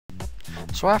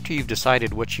So after you've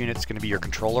decided which unit is going to be your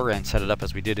controller and set it up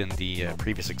as we did in the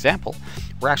previous example,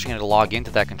 we're actually going to log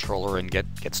into that controller and get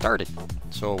started.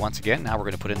 So once again, now we're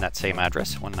going to put in that same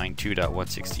address,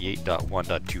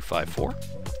 192.168.1.254.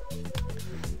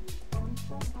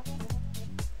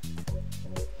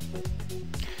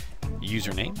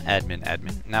 Username,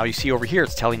 admin. Now you see over here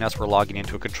it's telling us we're logging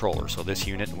into a controller, so this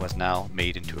unit was now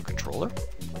made into a controller.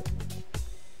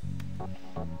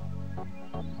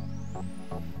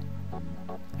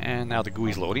 And now the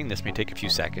GUI's loading. This may take a few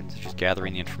seconds, just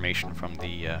gathering the information from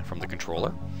the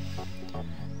controller.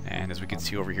 And as we can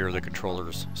see over here, the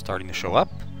controller's starting to show up.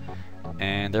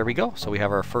 And there we go. So we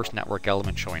have our first network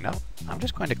element showing up. I'm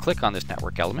just going to click on this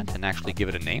network element and actually give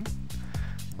it a name.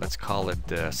 Let's call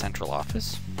it Central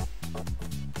Office.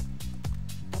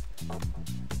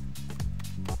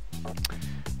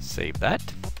 Save that.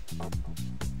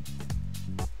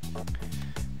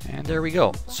 And there we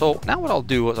go. So now what I'll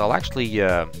do is I'll actually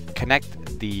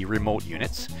connect the remote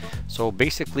units. So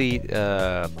basically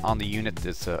on the unit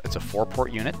it's a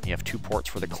 4-port unit. You have 2 ports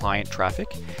for the client traffic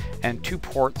and 2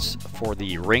 ports for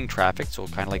the ring traffic, so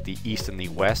kind of like the east and the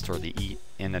west, or the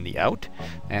in and the out,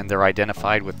 and they're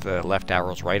identified with the left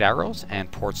arrows, right arrows,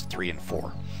 and ports 3 and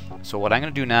 4. So what I'm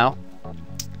going to do now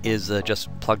is just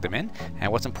plug them in,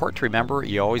 and what's important to remember,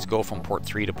 you always go from port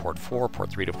 3 to port 4,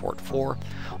 port 3 to port 4,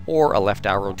 or a left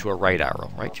arrow to a right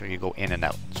arrow, right? So you go in and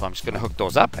out. So I'm just going to hook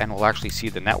those up, and we'll actually see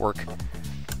the network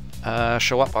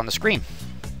show up on the screen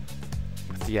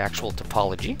with the actual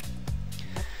topology.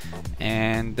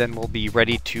 And then we'll be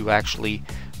ready to actually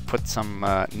put some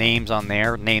names on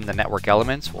there, name the network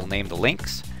elements, we'll name the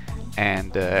links,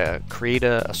 and create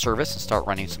a service and start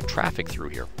running some traffic through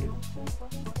here.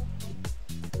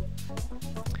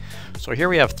 So here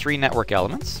we have 3 network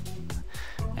elements,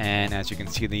 and as you can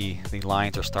see the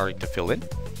lines are starting to fill in.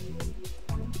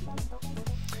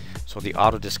 So the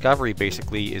auto discovery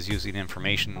basically is using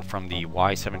information from the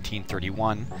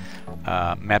Y1731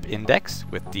 MEP index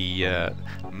with the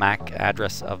MAC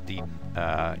address of the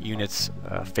units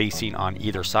facing on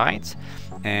either sides,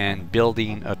 and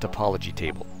building a topology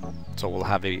table. So we'll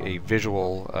have a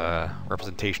visual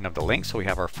representation of the link. So we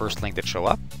have our first link that show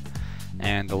up,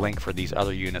 and the link for these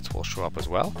other units will show up as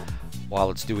well.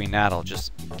 While it's doing that, I'll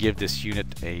just give this unit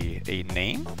a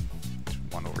name.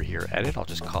 One over here, edit. I'll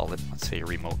just call it, let's say,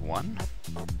 remote 1.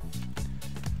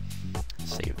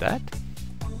 Save that.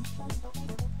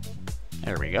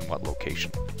 There we go. What location?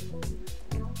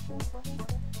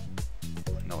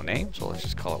 No name, so let's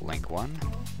just call it link 1.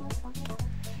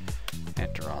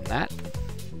 Enter on that.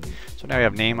 So now we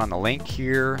have name on the link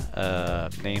here,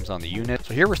 names on the unit.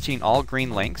 So here we're seeing all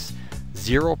green links,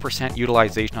 0%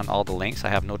 utilization on all the links. I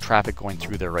have no traffic going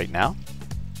through there right now.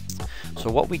 So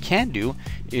what we can do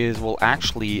is we'll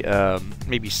actually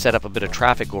maybe set up a bit of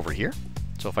traffic over here.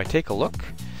 So if I take a look,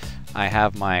 I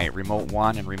have my remote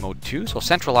 1 and remote 2. So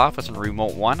central office and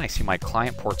remote 1, I see my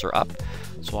client ports are up.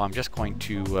 So I'm just going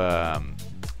to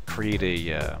create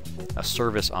a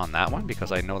service on that one,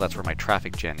 because I know that's where my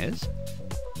traffic gen is.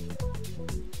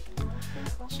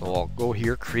 So I'll go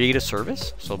here, create a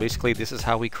service. So basically this is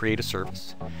how we create a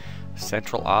service.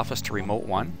 Central office to remote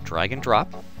 1, drag and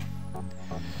drop.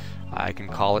 I can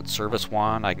call it service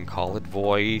 1, I can call it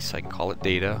voice, I can call it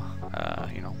data,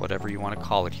 you know, whatever you want to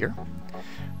call it here.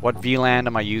 What VLAN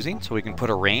am I using? So we can put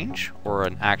a range or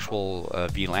an actual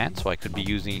VLAN. So I could be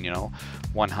using, you know,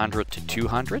 100 to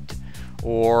 200,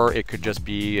 or it could just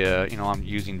be, you know, I'm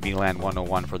using VLAN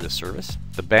 101 for this service.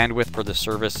 The bandwidth for the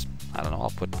service, I don't know,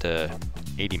 I'll put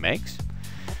 80 megs.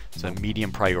 It's a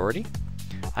medium priority.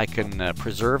 I can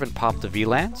preserve and pop the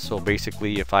VLAN. So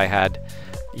basically, if I had,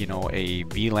 you know, a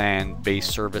VLAN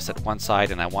based service at one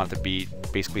side and I want it to be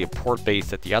basically a port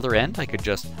based at the other end, I could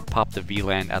just pop the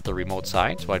VLAN at the remote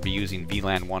side. So I'd be using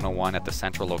VLAN 101 at the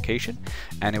central location,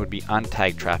 and it would be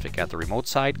untagged traffic at the remote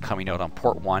side coming out on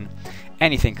port 1.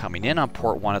 Anything coming in on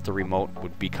port 1 at the remote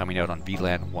would be coming out on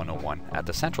VLAN 101 at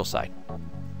the central side.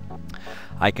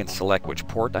 I can select which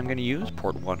port I'm going to use,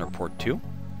 port 1 or port 2.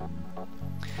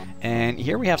 And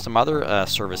here we have some other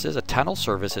services. A tunnel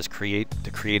service is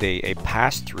to create a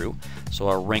pass-through, so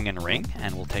a ring and ring,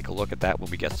 and we'll take a look at that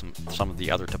when we get some of the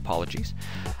other topologies.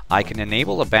 I can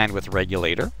enable a bandwidth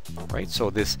regulator, right? So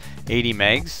this 80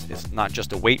 megs is not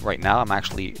just a wait right now, I'm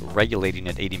actually regulating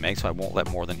at 80 megs, so I won't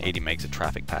let more than 80 megs of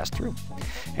traffic pass through.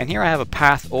 And here I have a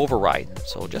path override.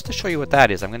 So just to show you what that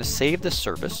is, I'm going to save this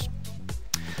service.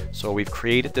 So we've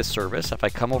created this service. If I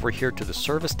come over here to the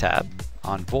service tab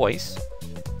on voice,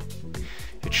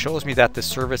 it shows me that this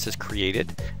service is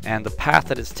created, and the path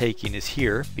that it's taking is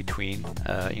here between,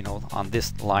 you know, on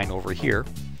this line over here,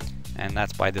 and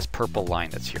that's by this purple line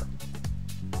that's here.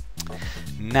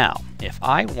 Now, if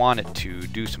I wanted to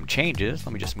do some changes,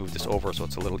 let me just move this over so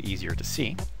it's a little easier to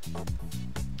see.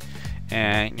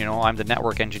 And I'm the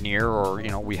network engineer, or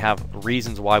we have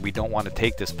reasons why we don't want to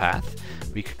take this path.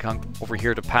 We could come over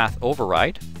here to path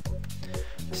override,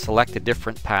 select a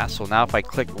different path. So now if I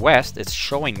click west, it's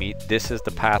showing me this is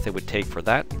the path it would take for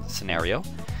that scenario.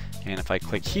 And if I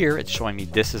click here, it's showing me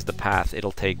this is the path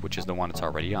it'll take, which is the one it's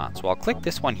already on. So I'll click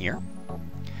this one here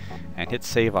and hit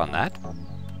save on that.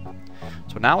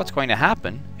 So now what's going to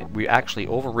happen, we actually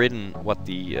overridden what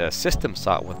the system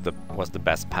thought was the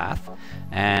best path,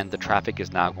 and the traffic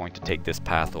is now going to take this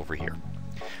path over here.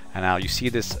 And now you see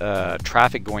this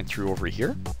traffic going through over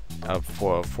here of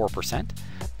 4%.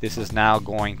 This is now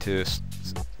going to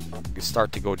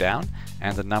start to go down,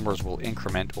 and the numbers will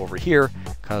increment over here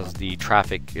because the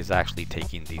traffic is actually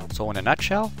taking the. So in a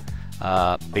nutshell,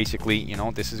 basically,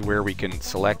 this is where we can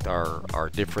select our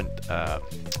different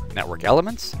network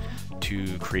elements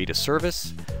to create a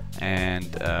service,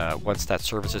 and once that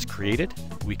service is created,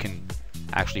 we can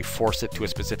actually force it to a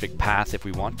specific path if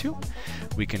we want to.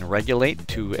 We can regulate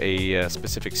to a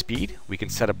specific speed. We can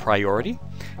set a priority,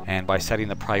 and by setting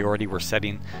the priority, we're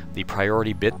setting the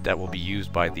priority bit that will be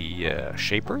used by the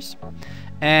shapers.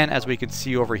 And as we can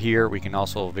see over here, we can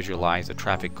also visualize the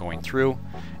traffic going through.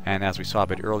 And as we saw a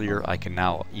bit earlier, I can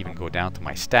now even go down to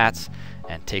my stats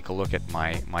and take a look at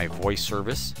my voice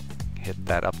service. Hit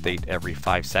that update every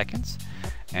 5 seconds,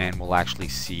 and we'll actually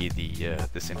see the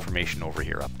this information over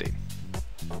here update.